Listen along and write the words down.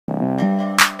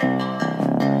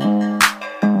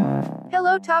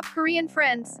top Korean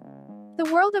friends.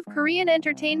 The world of Korean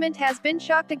entertainment has been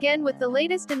shocked again with the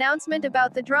latest announcement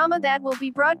about the drama that will be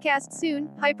broadcast soon,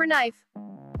 Hyperknife.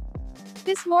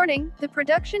 This morning, the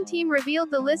production team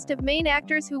revealed the list of main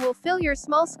actors who will fill your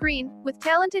small screen, with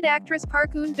talented actress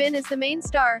Park Eun-bin as the main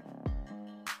star.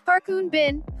 Park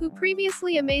Eun-bin, who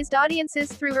previously amazed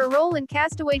audiences through her role in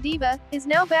Castaway Diva, is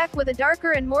now back with a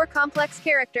darker and more complex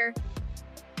character.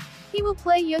 He will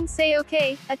play Young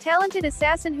Se-ok, a talented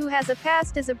assassin who has a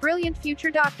past as a brilliant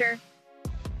future doctor.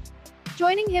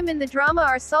 Joining him in the drama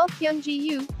are Seo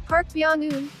Kyung-ji, Park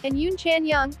Byung-eun, and Yoon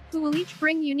Chan-young, who will each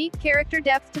bring unique character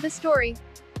depth to the story.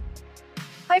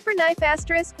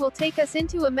 Hyperknife * will take us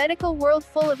into a medical world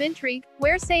full of intrigue,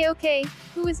 where Se-ok,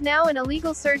 who is now an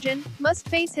illegal surgeon, must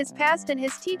face his past and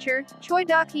his teacher, Choi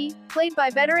Dok-hee, played by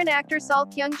veteran actor Seo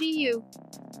Kyung-ji.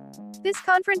 This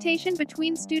confrontation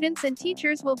between students and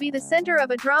teachers will be the center of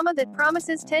a drama that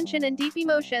promises tension and deep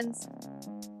emotions.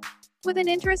 With an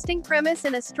interesting premise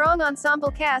and a strong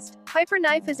ensemble cast,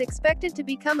 Hyperknife is expected to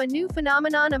become a new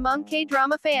phenomenon among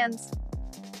K-drama fans.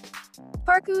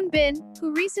 Park Eun-bin,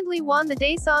 who recently won the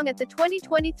Daesung at the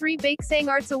 2023 Baeksang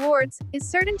Arts Awards, is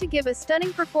certain to give a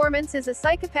stunning performance as a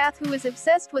psychopath who is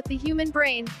obsessed with the human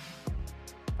brain.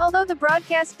 Although the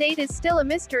broadcast date is still a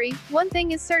mystery, one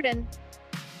thing is certain.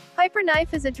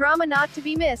 Hyperknife is a drama not to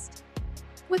be missed.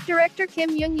 With director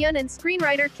Kim Young-yeon and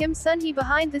screenwriter Kim Sun-hee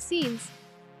behind the scenes,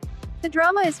 the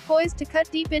drama is poised to cut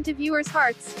deep into viewers'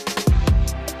 hearts.